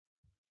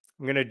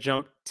I'm going to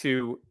jump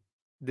to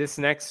this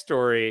next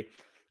story,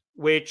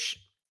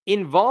 which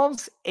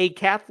involves a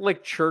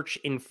Catholic church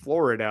in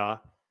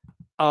Florida.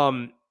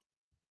 I'm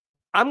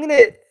going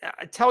to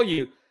tell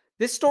you,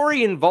 this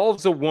story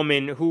involves a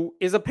woman who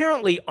is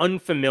apparently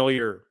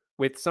unfamiliar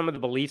with some of the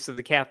beliefs of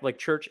the Catholic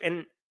Church,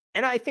 and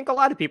I think a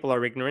lot of people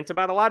are ignorant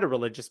about a lot of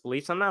religious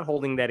beliefs. I'm not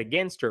holding that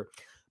against her.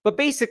 But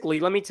basically,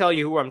 let me tell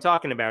you who I'm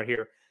talking about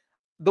here.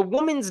 The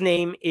woman's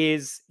name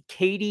is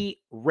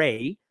Katie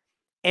Ray,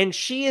 and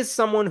she is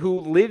someone who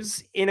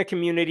lives in a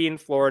community in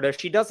Florida.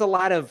 She does a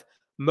lot of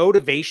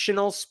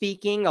motivational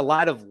speaking, a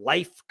lot of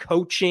life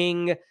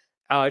coaching.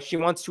 She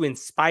wants to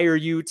inspire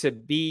you to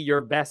be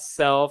your best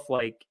self,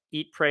 like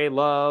eat, pray,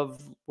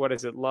 love. What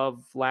is it?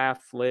 Love,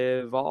 laugh,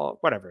 live, all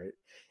whatever.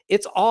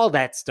 It's all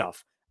that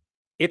stuff.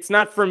 It's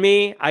not for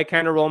me. I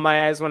kind of roll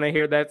my eyes when I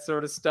hear that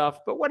sort of stuff,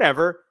 but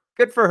whatever.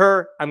 Good for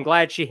her. I'm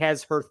glad she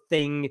has her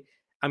thing.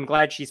 I'm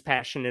glad she's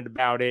passionate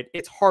about it.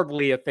 It's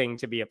hardly a thing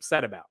to be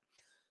upset about.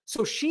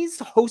 So she's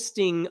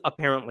hosting,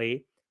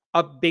 apparently,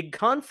 a big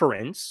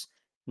conference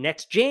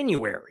next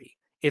January.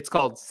 It's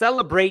called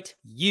Celebrate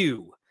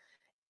You.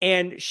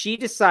 And she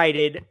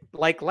decided,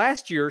 like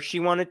last year, she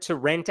wanted to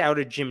rent out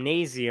a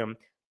gymnasium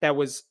that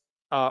was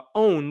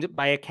owned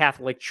by a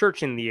Catholic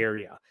church in the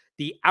area.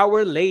 The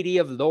Our Lady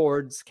of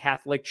Lourdes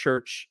Catholic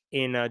Church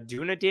in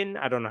Dunedin.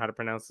 I don't know how to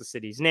pronounce the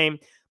city's name,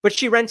 but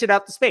she rented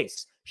out the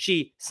space.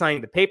 She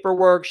signed the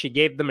paperwork. She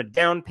gave them a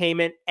down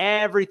payment.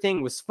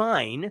 Everything was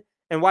fine.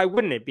 And why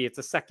wouldn't it be? It's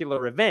a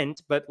secular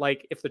event, but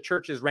like if the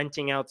church is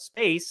renting out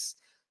space,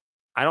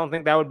 I don't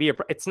think that would be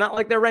it's not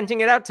like they're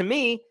renting it out to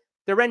me.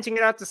 They're renting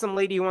it out to some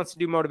lady who wants to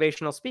do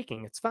motivational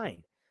speaking. It's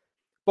fine.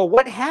 But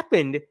what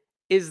happened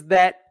is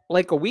that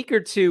like a week or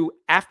two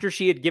after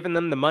she had given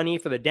them the money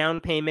for the down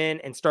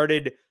payment and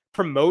started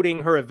promoting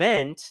her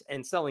event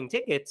and selling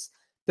tickets,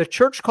 the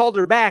church called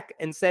her back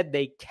and said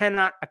they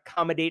cannot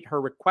accommodate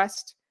her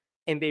request,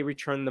 and they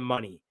returned the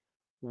money.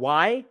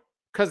 Why?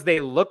 Because they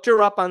looked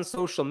her up on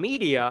social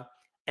media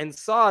and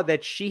saw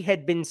that she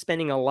had been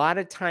spending a lot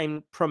of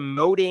time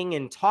promoting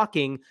and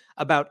talking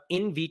about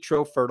in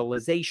vitro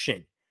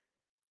fertilization.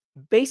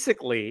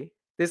 Basically,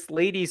 this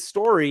lady's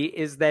story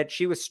is that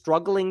she was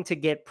struggling to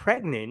get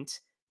pregnant,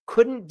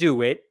 couldn't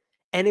do it,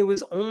 and it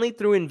was only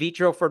through in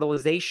vitro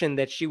fertilization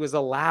that she was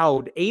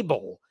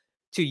able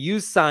to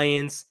use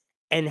science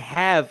and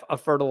have a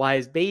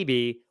fertilized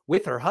baby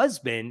with her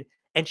husband,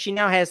 and she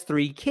now has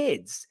 3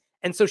 kids.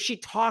 And so she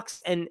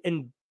talks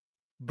and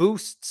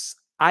boosts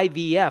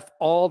IVF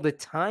all the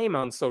time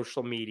on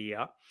social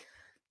media.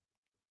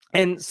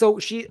 And so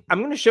I'm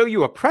going to show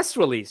you a press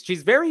release.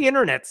 She's very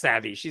internet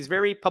savvy. She's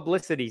very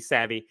publicity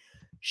savvy.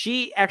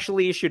 She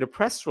actually issued a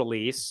press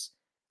release.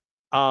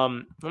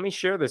 Let me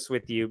share this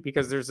with you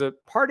because there's a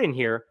part in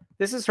here.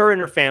 This is her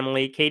and her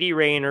family, Katie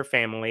Ray and her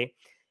family.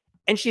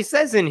 And she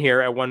says in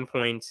here at one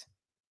point,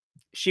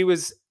 she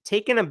was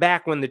taken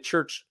aback when the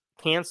church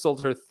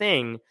canceled her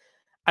thing.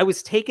 I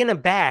was taken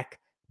aback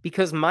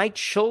because my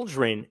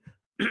children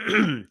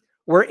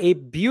were a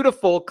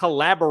beautiful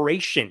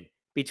collaboration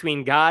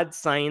between God,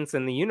 science,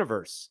 and the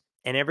universe.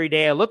 And every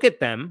day I look at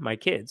them, my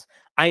kids,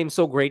 I am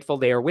so grateful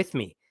they are with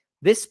me.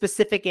 This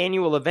specific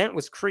annual event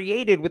was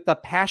created with the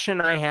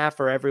passion I have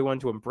for everyone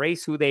to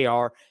embrace who they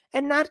are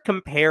and not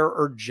compare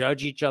or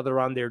judge each other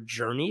on their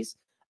journeys.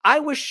 I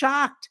was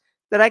shocked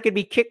that I could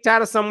be kicked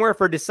out of somewhere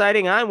for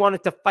deciding I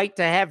wanted to fight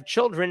to have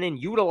children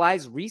and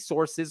utilize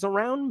resources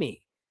around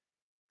me.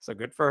 So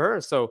good for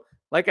her. So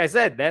like I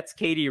said, that's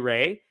Katie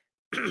Ray.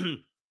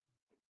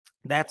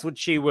 That's what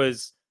she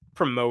was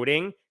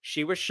promoting.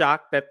 She was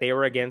shocked that they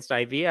were against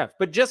IVF.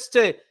 But just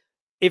to,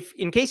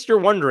 in case you're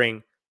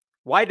wondering,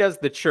 why does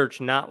the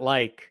church not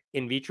like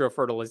in vitro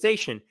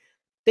fertilization?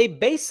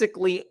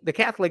 The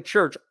Catholic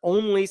Church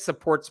only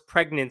supports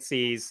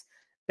pregnancies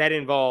that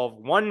involve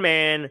one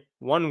man,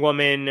 one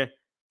woman,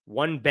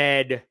 one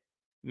bed,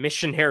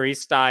 missionary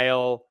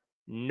style,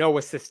 no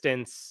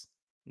assistance,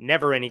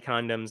 never any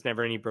condoms,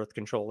 never any birth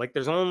control. Like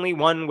there's only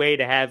one way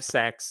to have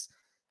sex,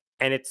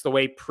 and it's the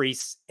way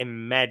priests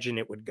imagine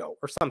it would go,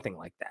 or something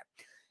like that.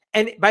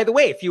 And by the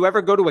way, if you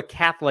ever go to a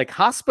Catholic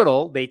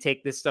hospital, they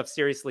take this stuff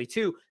seriously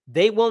too.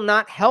 They will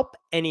not help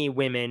any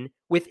women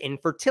with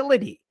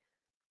infertility.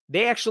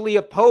 They actually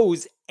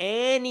oppose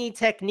any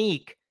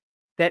technique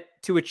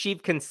to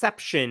achieve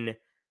conception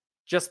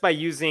just by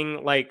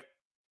using like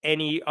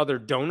any other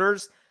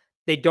donors.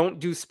 They don't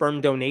do sperm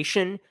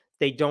donation.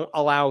 They don't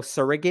allow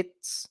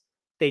surrogates.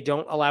 They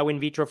don't allow in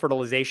vitro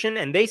fertilization.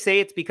 And they say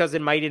it's because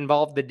it might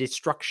involve the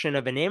destruction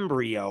of an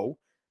embryo.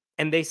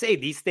 And they say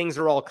these things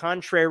are all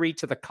contrary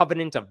to the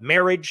covenant of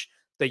marriage,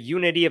 the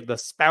unity of the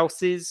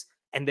spouses,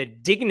 and the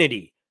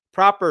dignity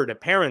proper to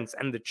parents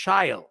and the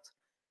child.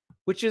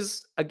 Which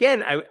is,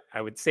 again,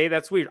 I would say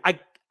that's weird.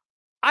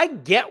 I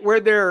get where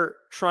they're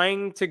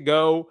trying to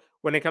go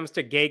when it comes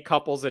to gay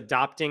couples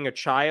adopting a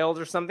child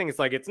or something. It's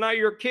like, it's not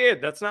your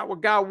kid. That's not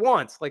what God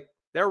wants. Like,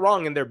 they're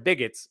wrong and they're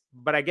bigots.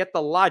 But I get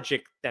the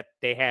logic that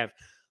they have.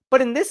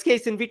 But in this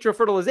case, in vitro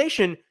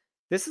fertilization,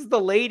 this is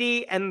the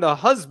lady and the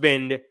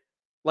husband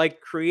like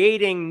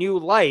creating new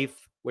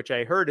life which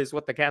I heard is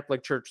what the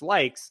Catholic Church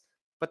likes,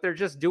 but they're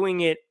just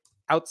doing it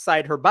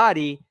outside her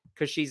body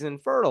because she's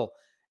infertile.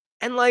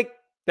 And like,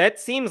 that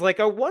seems like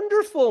a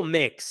wonderful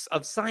mix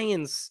of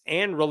science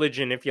and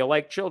religion if you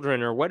like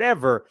children or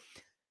whatever.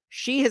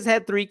 She has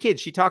had 3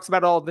 kids. She talks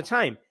about it all the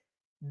time.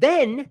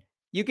 Then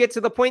you get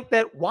to the point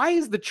that why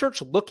is the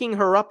church looking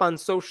her up on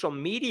social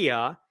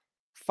media,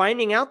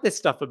 finding out this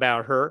stuff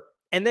about her,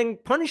 and then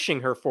punishing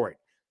her for it?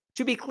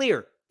 To be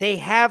clear, they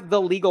have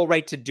the legal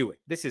right to do it.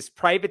 This is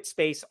private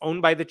space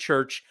owned by the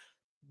church.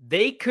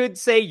 They could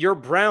say, you're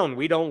brown,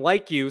 we don't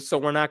like you, so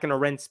we're not going to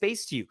rent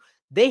space to you.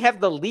 They have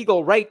the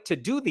legal right to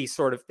do these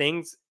sort of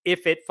things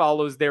if it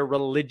follows their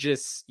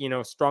religious,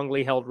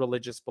 strongly held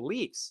religious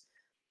beliefs.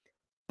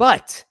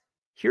 But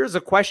here's a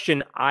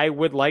question I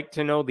would like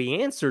to know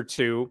the answer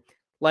to.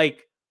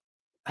 Like,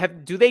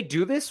 do they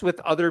do this with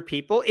other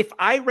people? If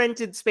I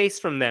rented space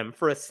from them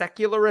for a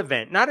secular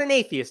event, not an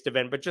atheist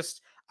event, but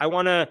just I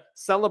want to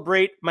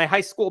celebrate my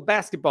high school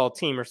basketball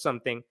team or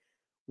something,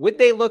 would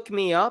they look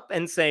me up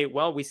and say,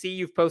 well, we see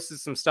you've posted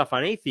some stuff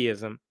on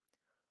atheism?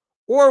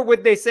 Or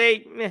would they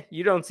say,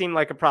 you don't seem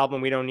like a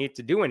problem, we don't need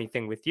to do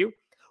anything with you?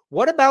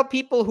 What about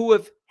people who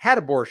have had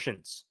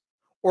abortions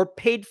or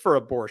paid for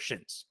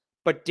abortions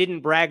but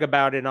didn't brag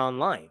about it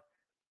online?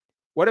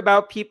 What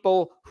about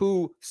people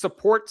who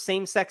support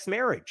same-sex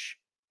marriage,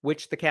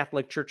 which the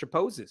Catholic Church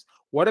opposes?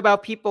 What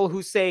about people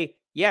who say,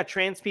 yeah,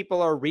 trans people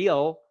are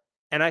real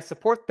and I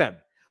support them,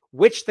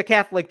 which the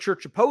Catholic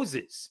Church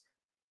opposes?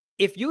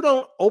 If you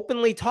don't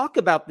openly talk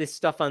about this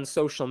stuff on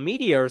social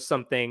media or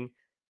something,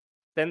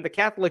 then the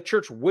Catholic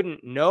Church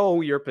wouldn't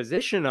know your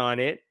position on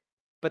it.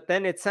 But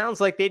then it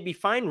sounds like they'd be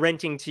fine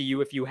renting to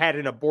you if you had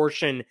an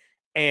abortion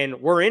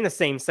and were in a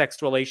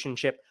same-sex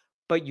relationship,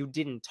 but you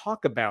didn't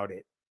talk about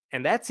it.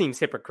 And that seems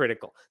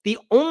hypocritical. The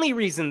only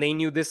reason they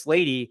knew this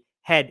lady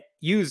had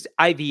used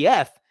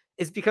IVF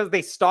is because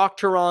they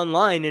stalked her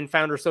online and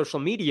found her social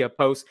media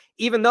posts,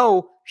 even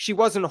though she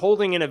wasn't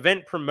holding an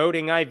event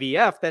promoting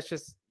IVF.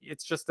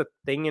 It's just a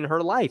thing in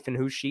her life and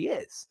who she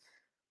is.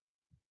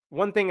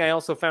 One thing I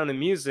also found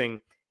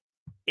amusing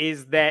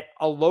is that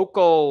a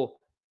local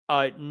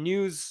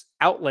news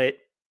outlet,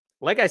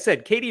 like I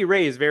said, Katie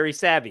Ray is very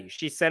savvy.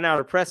 She sent out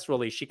a press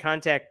release. She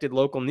contacted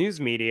local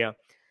news media,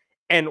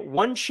 and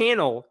one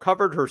channel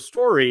covered her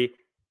story,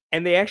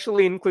 and they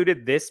actually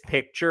included this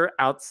picture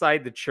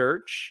outside the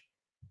church.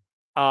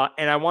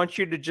 And I want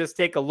you to just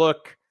take a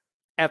look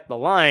at the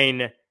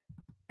line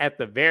at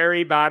the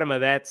very bottom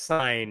of that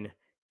sign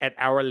at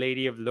Our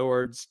Lady of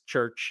Lourdes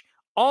Church.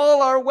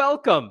 All are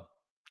welcome.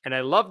 And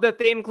I love that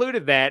they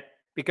included that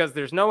because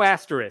there's no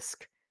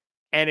asterisk.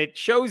 And it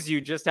shows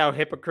you just how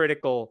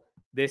hypocritical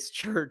this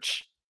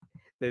church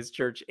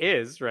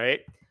is, right?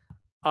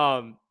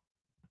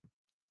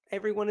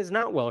 Everyone is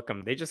not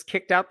welcome. They just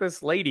kicked out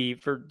this lady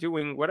for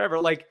doing whatever.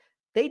 Like,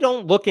 they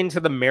don't look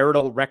into the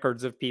marital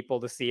records of people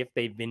to see if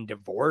they've been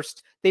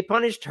divorced. They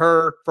punished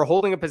her for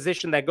holding a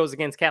position that goes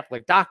against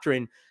Catholic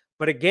doctrine.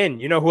 But again,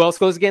 you know who else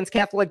goes against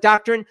Catholic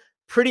doctrine?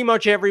 Pretty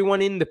much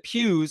everyone in the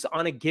pews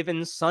on a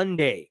given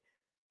Sunday.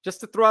 Just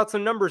to throw out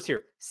some numbers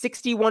here,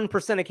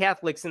 61% of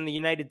Catholics in the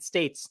United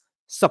States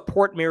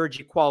support marriage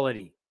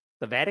equality.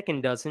 The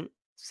Vatican doesn't.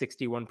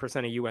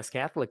 61% of U.S.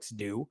 Catholics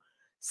do.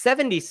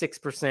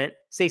 76%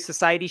 say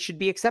society should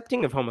be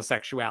accepting of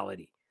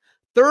homosexuality.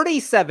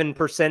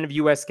 37% of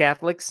U.S.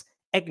 Catholics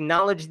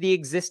acknowledge the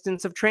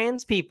existence of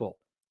trans people.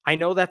 I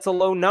know that's a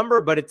low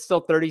number, but it's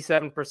still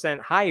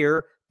 37%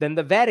 higher than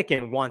the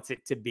Vatican wants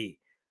it to be.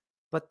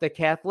 But the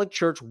Catholic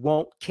Church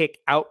won't kick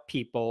out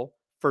people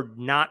for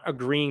not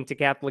agreeing to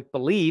Catholic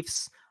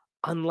beliefs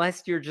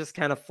unless you're just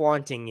kind of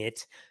flaunting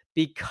it,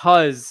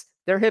 because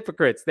they're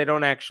hypocrites. They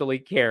don't actually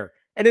care.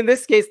 And in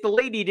this case, the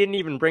lady didn't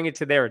even bring it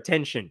to their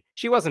attention.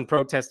 She wasn't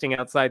protesting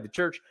outside the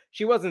church.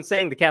 She wasn't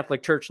saying the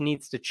Catholic Church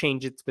needs to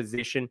change its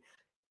position.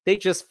 They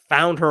just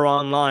found her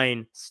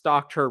online,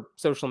 stalked her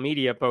social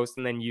media posts,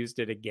 and then used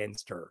it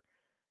against her.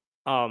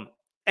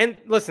 And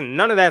listen,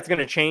 none of that's going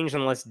to change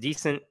unless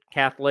decent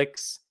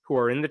Catholics who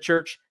are in the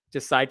church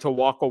decide to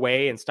walk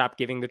away and stop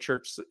giving the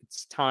church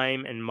its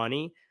time and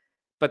money.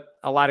 But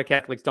a lot of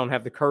Catholics don't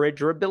have the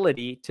courage or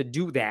ability to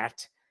do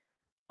that.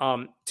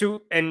 And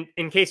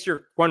in case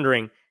you're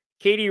wondering,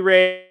 Katie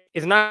Ray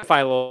is not going to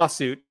file a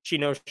lawsuit. She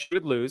knows she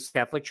would lose.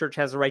 Catholic Church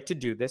has a right to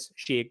do this.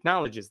 She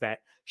acknowledges that.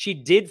 She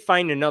did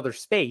find another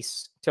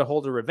space to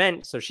hold her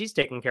event, so she's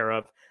taken care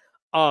of.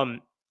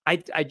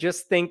 I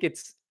just think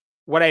it's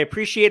what I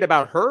appreciate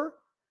about her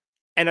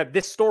and of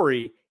this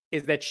story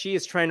is that she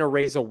is trying to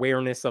raise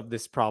awareness of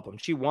this problem.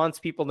 She wants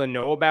people to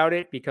know about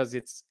it because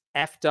it's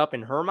effed up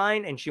in her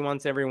mind, and she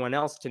wants everyone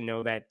else to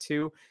know that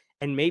too.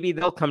 And maybe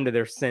they'll come to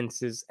their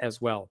senses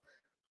as well.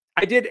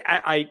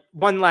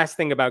 One last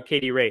thing about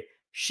Katie Ray.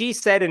 She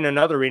said in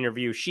another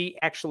interview, she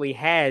actually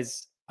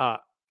has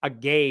a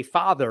gay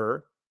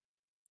father,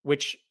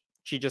 which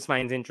she just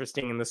finds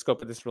interesting in the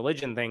scope of this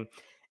religion thing.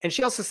 And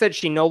she also said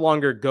she no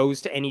longer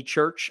goes to any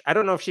church. I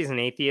don't know if she's an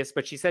atheist,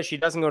 but she says she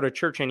doesn't go to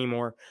church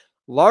anymore,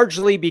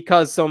 largely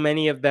because so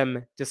many of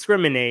them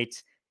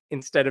discriminate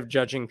instead of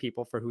judging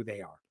people for who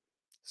they are.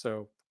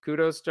 So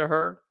kudos to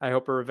her. I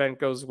hope her event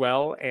goes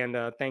well. And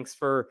thanks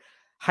for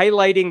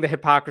highlighting the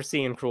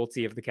hypocrisy and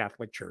cruelty of the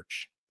Catholic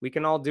Church. We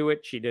can all do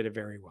it. She did it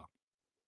very well.